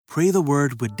Pray the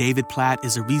Word with David Platt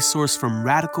is a resource from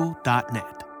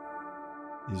radical.net.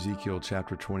 Ezekiel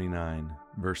chapter 29,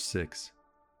 verse 6.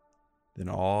 Then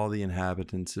all the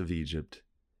inhabitants of Egypt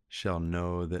shall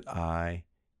know that I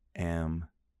am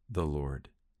the Lord.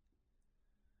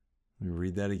 Let me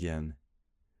read that again.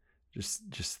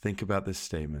 Just think about this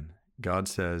statement. God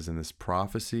says in this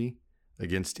prophecy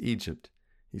against Egypt,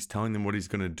 he's telling them what he's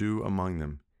going to do among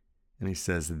them. And he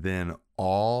says, then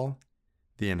all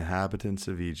the inhabitants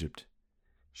of Egypt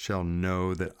shall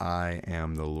know that I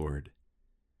am the Lord.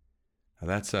 Now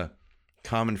that's a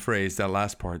common phrase, that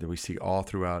last part that we see all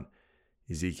throughout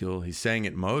Ezekiel. He's saying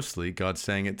it mostly, God's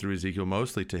saying it through Ezekiel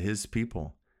mostly to his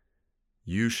people.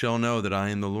 You shall know that I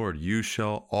am the Lord. You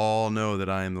shall all know that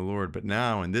I am the Lord. But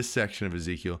now in this section of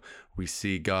Ezekiel, we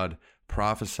see God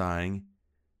prophesying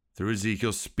through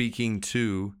Ezekiel, speaking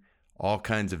to all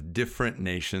kinds of different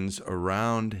nations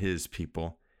around his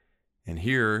people. And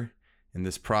here in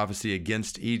this prophecy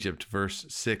against Egypt, verse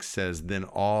 6 says, then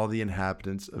all the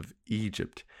inhabitants of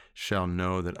Egypt shall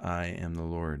know that I am the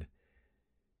Lord.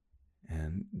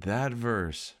 And that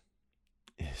verse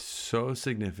is so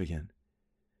significant.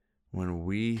 When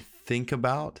we think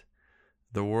about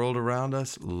the world around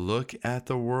us, look at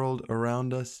the world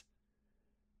around us,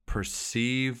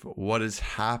 perceive what is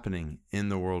happening in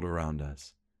the world around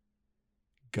us.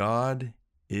 God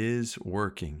is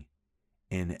working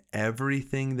in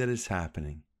everything that is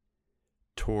happening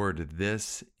toward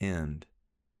this end,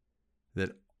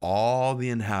 that all the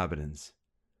inhabitants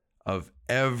of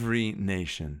every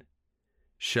nation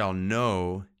shall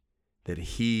know that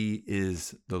he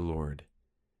is the Lord.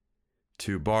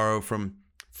 To borrow from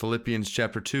Philippians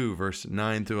chapter 2, verse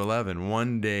 9 through 11,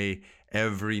 one day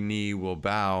every knee will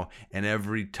bow and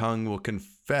every tongue will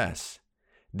confess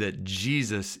that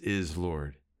Jesus is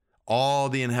Lord. All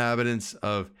the inhabitants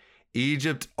of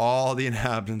Egypt, all the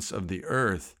inhabitants of the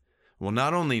earth will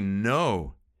not only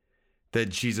know that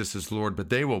Jesus is Lord, but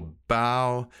they will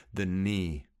bow the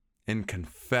knee and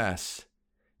confess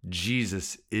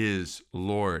Jesus is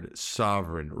Lord,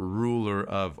 sovereign, ruler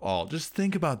of all. Just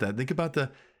think about that. Think about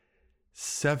the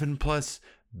 7+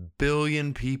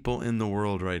 billion people in the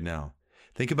world right now.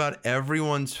 Think about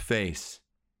everyone's face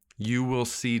you will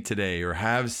see today or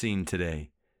have seen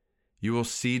today. You will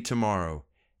see tomorrow.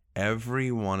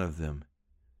 Every one of them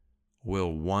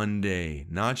will one day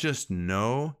not just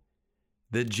know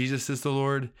that Jesus is the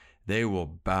Lord, they will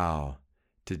bow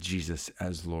to Jesus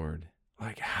as Lord.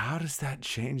 Like, how does that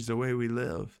change the way we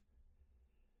live?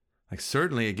 Like,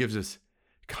 certainly it gives us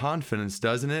confidence,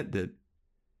 doesn't it? That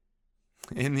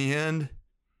in the end,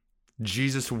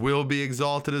 Jesus will be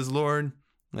exalted as Lord.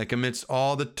 Like, amidst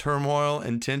all the turmoil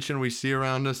and tension we see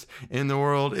around us in the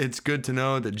world, it's good to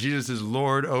know that Jesus is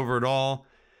Lord over it all.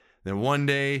 That one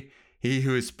day, he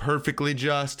who is perfectly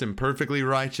just and perfectly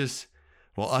righteous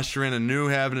will usher in a new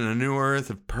heaven and a new earth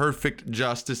of perfect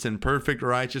justice and perfect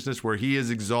righteousness where he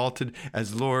is exalted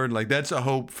as Lord. Like, that's a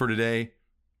hope for today.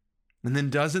 And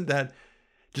then doesn't that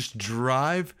just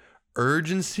drive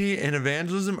urgency in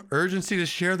evangelism, urgency to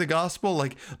share the gospel?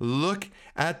 Like, look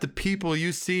at the people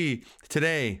you see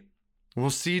today. We'll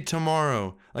see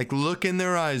tomorrow. Like, look in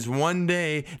their eyes. One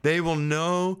day they will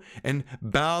know and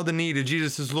bow the knee to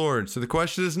Jesus as Lord. So the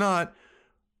question is not,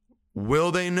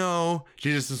 will they know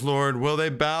Jesus is Lord? Will they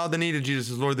bow the knee to Jesus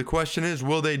as Lord? The question is,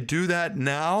 will they do that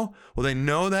now? Will they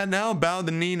know that now, bow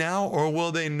the knee now? Or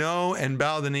will they know and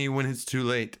bow the knee when it's too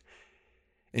late?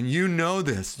 And you know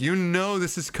this. You know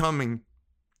this is coming.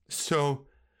 So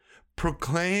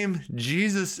proclaim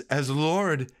Jesus as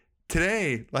Lord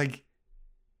today. Like,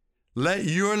 let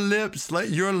your lips,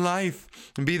 let your life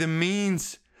be the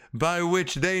means by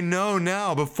which they know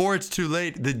now, before it's too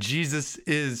late, that Jesus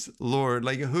is Lord.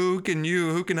 Like, who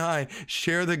can I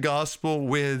share the gospel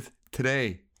with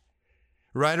today?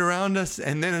 Right around us,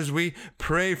 and then as we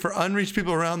pray for unreached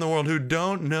people around the world who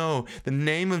don't know the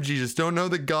name of Jesus, don't know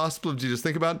the gospel of Jesus.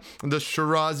 Think about the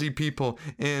Shirazi people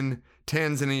in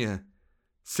Tanzania.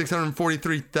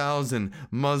 643,000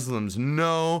 Muslims,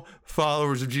 no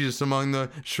followers of Jesus among the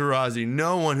Shirazi,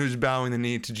 no one who's bowing the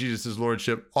knee to Jesus'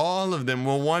 lordship. All of them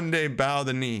will one day bow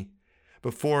the knee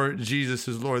before Jesus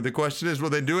is Lord. The question is, will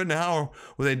they do it now, or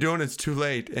will they do it when it's too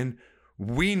late? And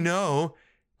we know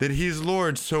that he's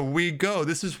Lord, so we go.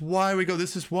 This is why we go.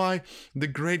 This is why the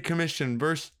Great Commission,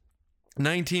 verse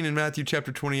 19 in Matthew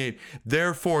chapter 28,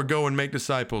 therefore go and make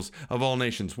disciples of all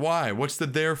nations. Why? What's the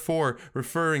therefore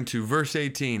referring to? Verse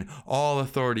 18, all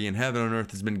authority in heaven and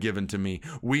earth has been given to me.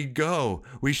 We go,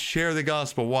 we share the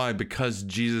gospel. Why? Because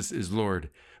Jesus is Lord.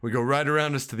 We go right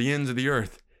around us to the ends of the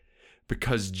earth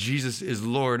because Jesus is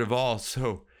Lord of all.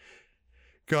 So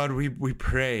God, we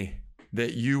pray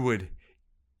that you would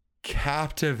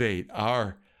captivate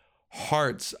our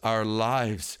hearts, our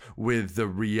lives with the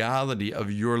reality of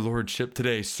your lordship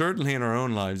today, certainly in our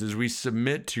own lives as we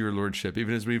submit to your lordship,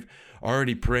 even as we've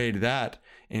already prayed that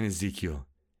in Ezekiel.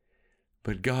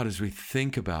 But God, as we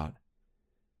think about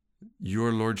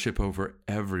your lordship over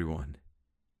everyone,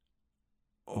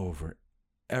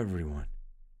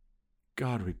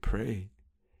 God, we pray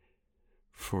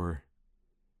for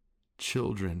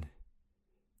children,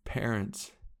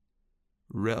 parents,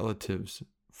 relatives,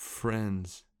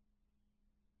 friends,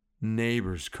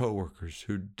 neighbors, coworkers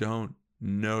who don't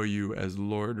know you as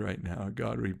Lord right now.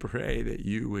 God, we pray that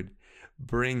you would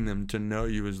bring them to know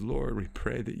you as Lord. We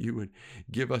pray that you would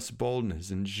give us boldness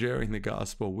in sharing the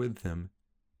gospel with them.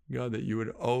 God, that you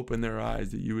would open their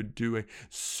eyes, that you would do a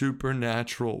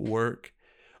supernatural work.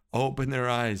 Open their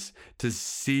eyes to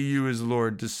see you as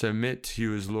Lord, to submit to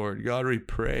you as Lord. God, we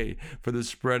pray for the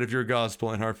spread of your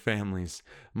gospel in our families,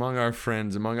 among our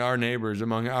friends, among our neighbors,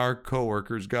 among our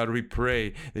coworkers. God, we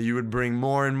pray that you would bring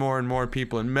more and more and more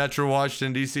people in Metro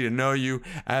Washington, D.C. to know you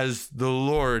as the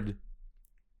Lord,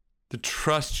 to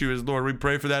trust you as Lord. We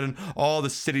pray for that in all the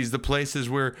cities, the places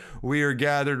where we are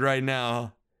gathered right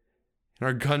now, in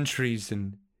our countries,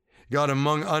 and God,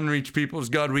 among unreached peoples.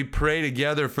 God, we pray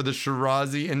together for the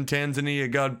Shirazi in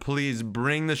Tanzania. God, please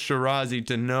bring the Shirazi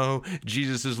to know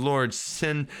Jesus as Lord.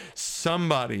 Send some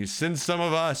of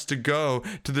us to go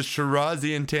to the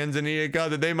Shirazi in Tanzania,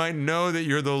 God, that they might know that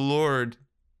you're the Lord.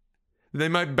 They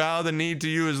might bow the knee to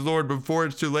you as Lord before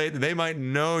it's too late, that they might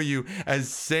know you as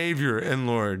Savior and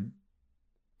Lord.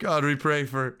 God, we pray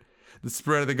for the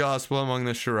spread of the gospel among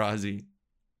the Shirazi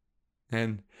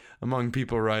and among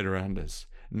people right around us,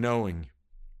 knowing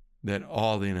that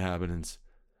all the inhabitants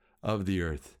of the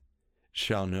earth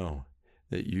shall know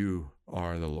that you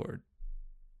are the Lord.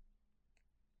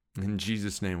 In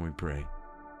Jesus' name we pray.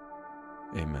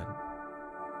 Amen.